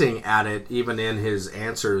hinting at it, even in his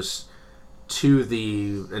answers to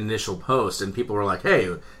the initial post, and people were like, "Hey,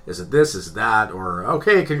 is it this? Is it that? Or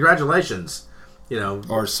okay, congratulations."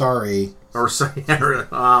 Or sorry. Or sorry,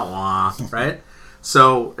 right?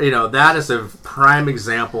 So that is a prime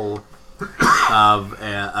example of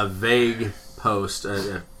a vague post,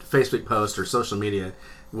 a Facebook post or social media,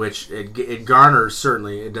 which it garners,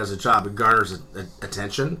 certainly it does a job. It garners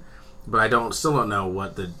attention, but I still don't know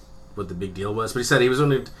what the big deal was. But he said he was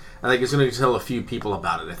going to tell a few people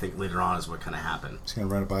about it. I think later on is what kind of happened. He's going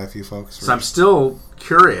to run it by a few folks. So I'm still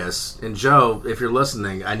curious, and Joe, if you're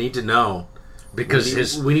listening, I need to know.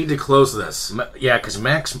 Because we need to close this. Yeah, because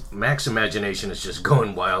Mac's imagination is just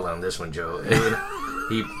going wild on this one, Joe.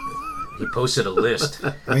 He posted a list.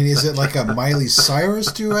 I mean, is it like a Miley Cyrus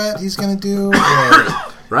duet he's going to do? Or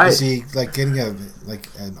Right. is he like getting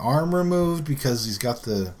an arm removed because he's got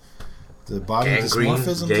the body Gangrene.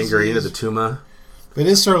 dysmorphism? Gangrene of disease? the tuma. But it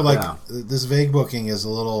is sort of like Yeah. this vague booking is a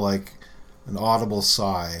little like an audible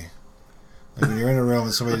sigh. Like when you're in a room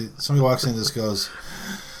and somebody walks in and just goes,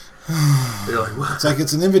 You're like, what? it's like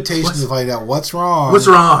it's an invitation to find out what's wrong. What's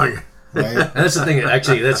wrong? Right? And that's the thing.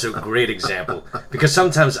 Actually, that's a great example because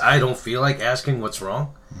sometimes I don't feel like asking what's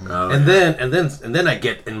wrong, and then I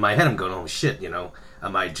get in my head. I'm going, oh shit,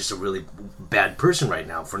 am I just a really bad person right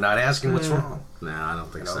now for not asking what's wrong? No, I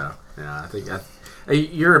don't think so. Yeah, I think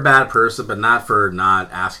you're a bad person, but not for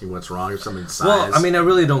not asking what's wrong or somebody's size. Well, I mean, I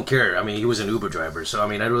really don't care. I mean, he was an Uber driver, so I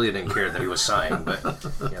mean, I really didn't care that he was sighing, but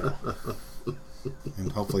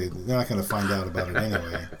And hopefully they're not going to find out about it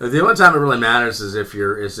anyway. The only time it really matters is if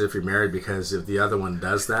you're married, because if the other one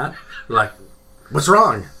does that, you're like, what's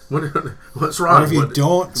wrong? What's wrong? Or if you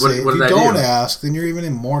don't ask, then you're even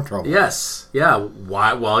in more trouble. Yes. Yeah.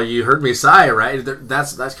 Why? Well, you heard me sigh, right?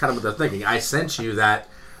 That's kind of what they're thinking. I sent you that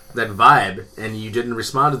that vibe, and you didn't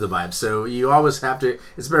respond to the vibe. So you always have to.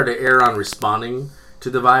 It's better to err on responding to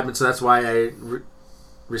the vibe, and so that's why I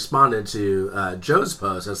responded to Joe's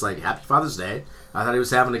post. I was like, "Happy Father's Day." I thought he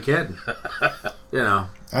was having a kid. I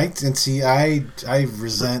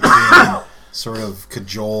resent being sort of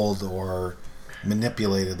cajoled or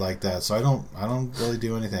manipulated like that, so I don't really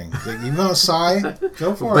do anything. You want to sigh?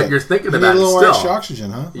 Go for it. But you're thinking you about need a it little still. extra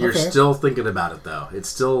oxygen, huh? You're still thinking about it though. It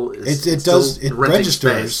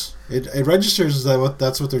registers. It registers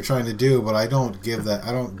that's what they're trying to do, but I don't give that.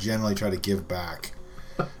 I don't generally try to give back.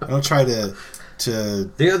 I don't try to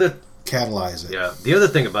catalyze it. Yeah. The other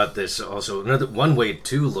thing about this, also, one way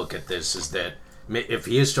to look at this is that if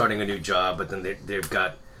he is starting a new job, but then they've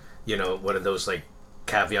got, one of those like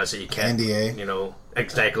caveats that you can't, NDA,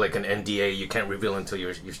 exactly like an NDA, you can't reveal until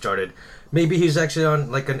you started. Maybe he's actually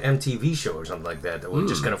on like an MTV show or something like that. We're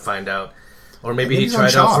just gonna find out, or maybe he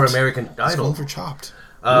tried out for American Idol. He's going for Chopped.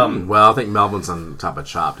 Well, I think Melvin's on top of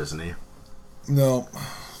Chopped, isn't he? No.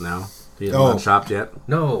 He hasn't on Chopped yet.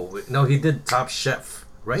 No, he did Top Chef,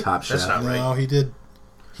 right? Top Chef. That's not right. No, he did.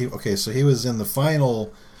 So he was in the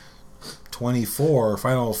final 24,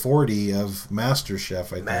 final 40 of MasterChef, I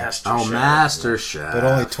think. MasterChef. But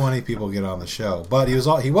only 20 people get on the show. But he was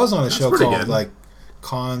on a show called like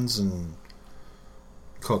Cons and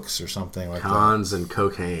Cooks or something like Cons and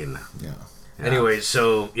Cocaine. Yeah. Anyway,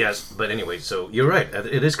 so you're right.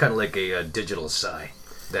 It is kind of like a digital sigh,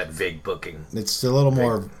 that vague booking. It's a little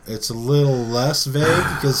more. It's a little less vague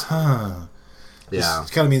because, Yeah.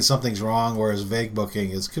 it kind of means something's wrong. Whereas vague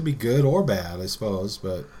booking could be good or bad, I suppose.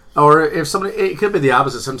 But Or if somebody, it could be the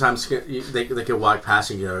opposite. Sometimes they could walk past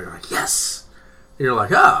you and you're like, yes. And you're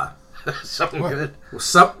like, Something good.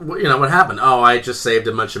 What happened? Oh, I just saved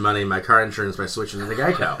a bunch of money in my car insurance by switching to the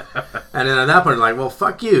Geico. And then at that point, you're like, well,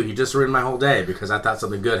 fuck you. You just ruined my whole day because I thought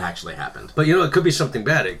something good actually happened. But it could be something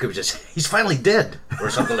bad. It could be just, he's finally dead or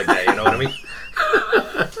something like that. You know what I mean?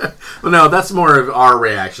 Well, no, that's more of our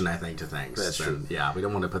reaction, I think, to things. That's true. Yeah, we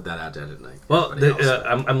don't want to put that out there. Well,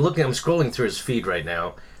 I'm scrolling through his feed right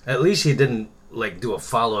now. At least he didn't do a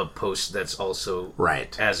follow-up post that's also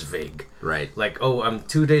as vague. Right. Like, oh, I'm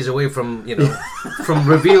 2 days away from from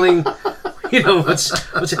revealing what's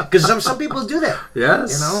because some people do that.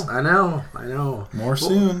 Yes. I know. more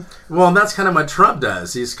soon. Well, and that's kind of what Trump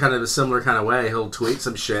does. He's kind of a similar kind of way. He'll tweet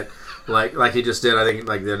some shit like he just did. I think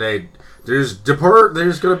like the other day. There's going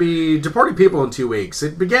to be deporting people in 2 weeks.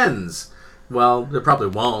 It begins. Well, there probably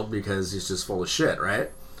won't because he's just full of shit,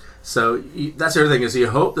 right? So that's the other thing is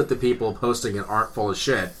you hope that the people posting it aren't full of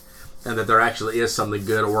shit, and that there actually is something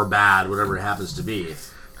good or bad, whatever it happens to be.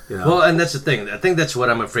 Well, and that's the thing. I think that's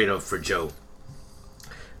what I'm afraid of for Joe.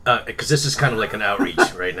 Because this is kind of like an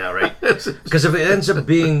outreach right now, right? Because if it ends up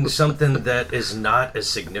being something that is not as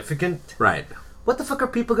significant, right? What the fuck are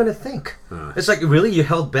people gonna think? It's like, really, you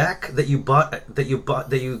held back that you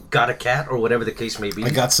got a cat or whatever the case may be. I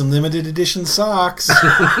got some limited edition socks.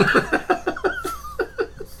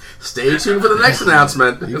 Stay tuned for the next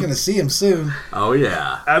announcement. You're gonna see him soon. Oh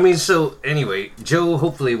yeah. I mean, so anyway, Joe.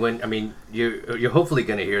 Hopefully, you're hopefully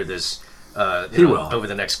gonna hear this. He will over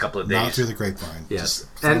the next couple of days. Not through the grapevine. Yes,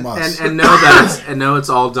 Just from us. and know that it's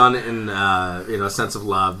all done in a sense of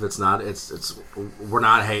love. It's not. It's we're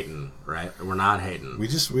not hating, right? We're not hating. We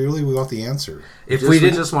really want the answer. If we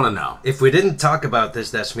just want to know. If we didn't talk about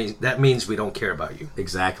this, that means we don't care about you.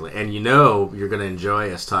 Exactly, and you're going to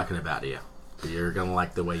enjoy us talking about you. You're going to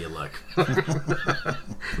like the way you look.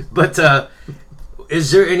 But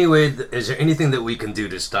is there anything that we can do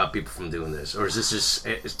to stop people from doing this, or is this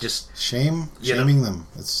just shaming them?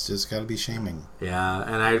 It's just got to be shaming. Yeah,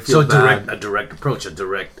 and I feel bad. A direct approach, a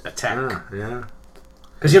direct attack. Yeah.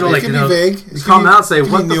 Because it can be vague. Just call them out and say,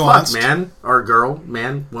 "What the nuanced. fuck, man, or girl,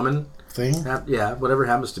 man, woman, thing? Whatever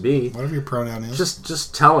happens to be. Whatever your pronoun is.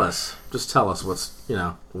 Just tell us. Just tell us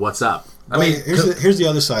what's up." I mean, here's the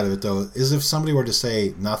other side of it, though, is if somebody were to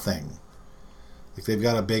say nothing, like they've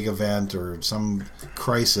got a big event or some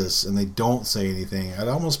crisis and they don't say anything, I'd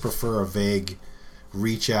almost prefer a vague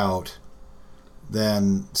reach out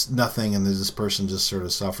than nothing and this person just sort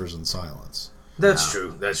of suffers in silence. That's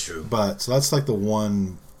true. But, so that's like the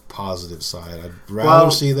one positive side. I'd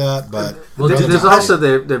rather see that, but... there's also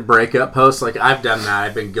the breakup posts. Like, I've done that.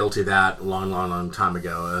 I've been guilty of that a long time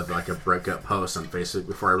ago, of like a breakup post on Facebook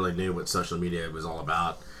before I really knew what social media was all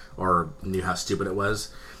about or knew how stupid it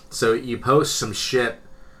was. So you post some shit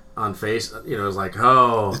on Facebook, it's like,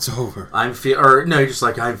 oh... It's over. I'm just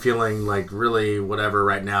like, I'm feeling like really whatever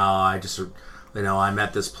right now. I just, I'm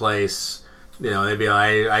at this place, maybe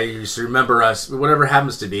I used to remember us, whatever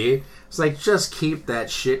happens to be. It's like, just keep that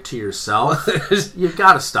shit to yourself. You've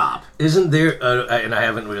got to stop. Isn't there? And I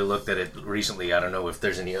haven't really looked at it recently. I don't know if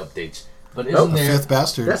there's any updates. But Nope. isn't The there? fifth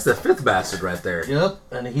bastard. That's the fifth bastard right there. Yep,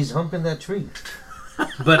 and he's humping that tree.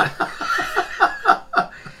 But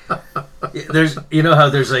there's, you know how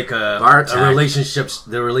there's like a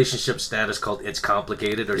relationship status called "it's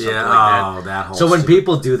complicated" or something like that. That whole So when stupid-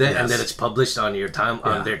 people do that Yes. and then it's published on your Yeah.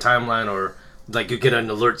 on their timeline, or like you get an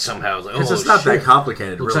alert somehow, like, Because oh, it's not shit. that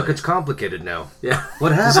complicated, Looks really. like it's complicated now. Yeah. What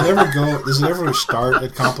Does it happened? Does it ever start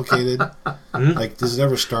at complicated? Like, does it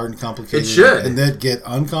ever start in complicated? It should. And then get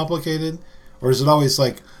uncomplicated? Or is it always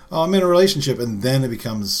like, oh, I'm in a relationship, and then it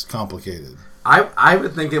becomes complicated? I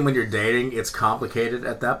would think that when you're dating, it's complicated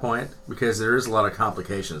at that point because there is a lot of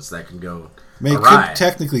complications that can go I mean, it awry. could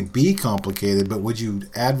technically be complicated, but would you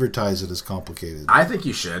advertise it as complicated? I think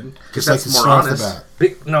you should because Just like that's it's more right off the honest.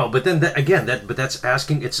 bat. No, but then but that's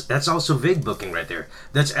asking. That's also vague booking right there.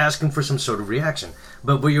 That's asking for some sort of reaction.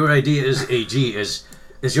 But your idea is AG is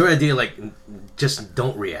your idea like just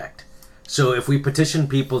don't react. So if we petition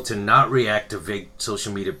people to not react to vague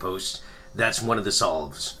social media posts, that's one of the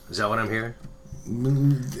solves. Is that what I'm hearing?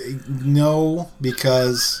 No,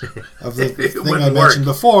 because of the thing I wouldn't mentioned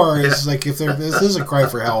work. before. Is like if this is a cry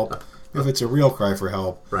for help, if it's a real cry for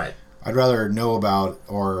help, Right. I'd rather know about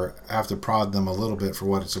or have to prod them a little bit for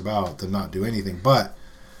what it's about than not do anything. But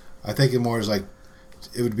I think it more is like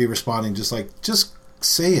it would be responding just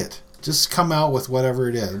say it. Just come out with whatever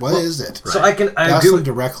it is. What is it? So I Ask agree them with,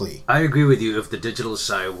 directly. I agree with you if the digital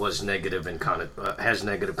side was negative and has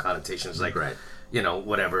negative connotations, like Right. you know,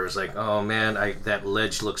 whatever. It's like, oh man, that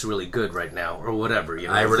ledge looks really good right now, or whatever. You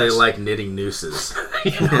know, I if really that's- like knitting nooses.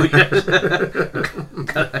 you know,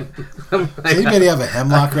 Does anybody have a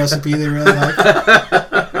hemlock recipe they really like?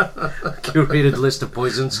 curated list of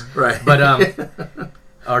poisons, Right. But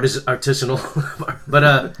artisanal,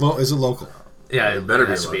 but Well, is it local? yeah, It better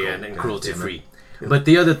be has to be local. and God cruelty damn it. free. But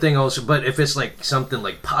the other thing also, but if it's like something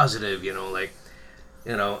like positive, you know, like.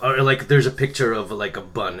 You know, or like there's a picture of like a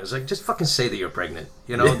bun. It's like just fucking say that you're pregnant.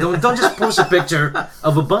 You know, don't just post a picture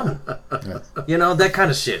of a bun. Yeah. You know, that kind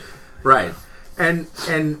of shit. Right. And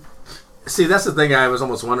see, that's the thing I was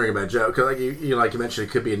almost wondering about Joe, because like you mentioned, it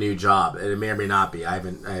could be a new job, and it may or may not be. I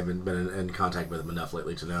haven't been in contact with him enough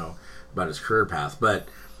lately to know about his career path. But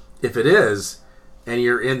if it is, and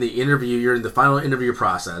you're in the interview, you're in the final interview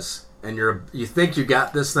process, and you think you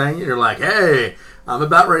got this thing, and you're like, hey, I'm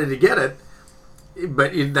about ready to get it.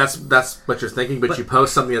 But that's what you're thinking. But you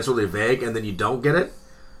post something that's really vague, and then you don't get it.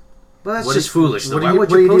 Well, that's What just do- foolish. Though. what do Why you- would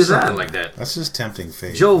what do you you post do then? something like that? That's just tempting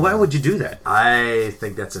fate. Joe, why would you do that? I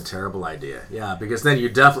think that's a terrible idea. Yeah, because then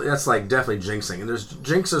that's definitely jinxing, and there's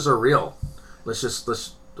jinxes are real. Let's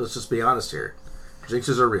just be honest here.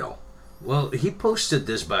 Jinxes are real. Well, he posted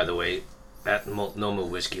this, by the way, at Multnomah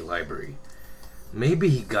Whiskey Library. Maybe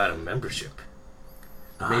he got a membership.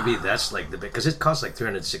 Maybe that's like because it costs like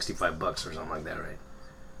 $365 or something like that, right?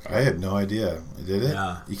 I had no idea. Did it?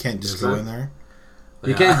 Yeah. You can't just Is go it? in there?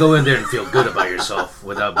 You can't go in there and feel good about yourself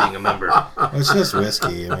without being a member. Well, it's just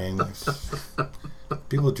whiskey. I mean,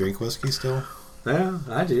 people drink whiskey still. Yeah,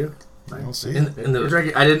 I do. I'll see. In You're the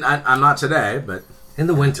drinking. I'm not today, but in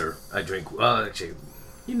the winter, I drink. Well, actually,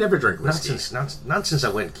 you never drink not whiskey. since I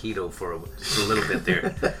went keto for a little bit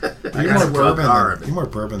there. You're got more a bourbon. carb. You're more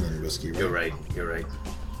bourbon than whiskey, right? You're right. You're right.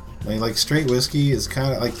 I mean, like straight whiskey is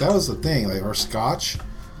kind of like that was the thing. Like our Scotch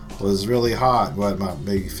was really hot. What about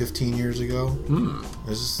maybe 15 years ago?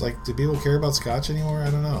 It's just like, do people care about Scotch anymore?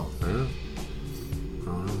 I don't know.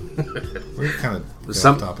 We're kind of off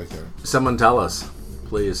Some- topic there. Someone tell us,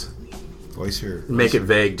 please. Voice your Make it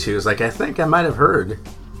vague too. It's like I think I might have heard.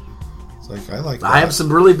 It's like I like. That. I have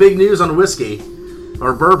some really big news on whiskey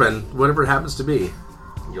or bourbon, whatever it happens to be.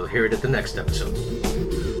 You'll hear it at the next episode.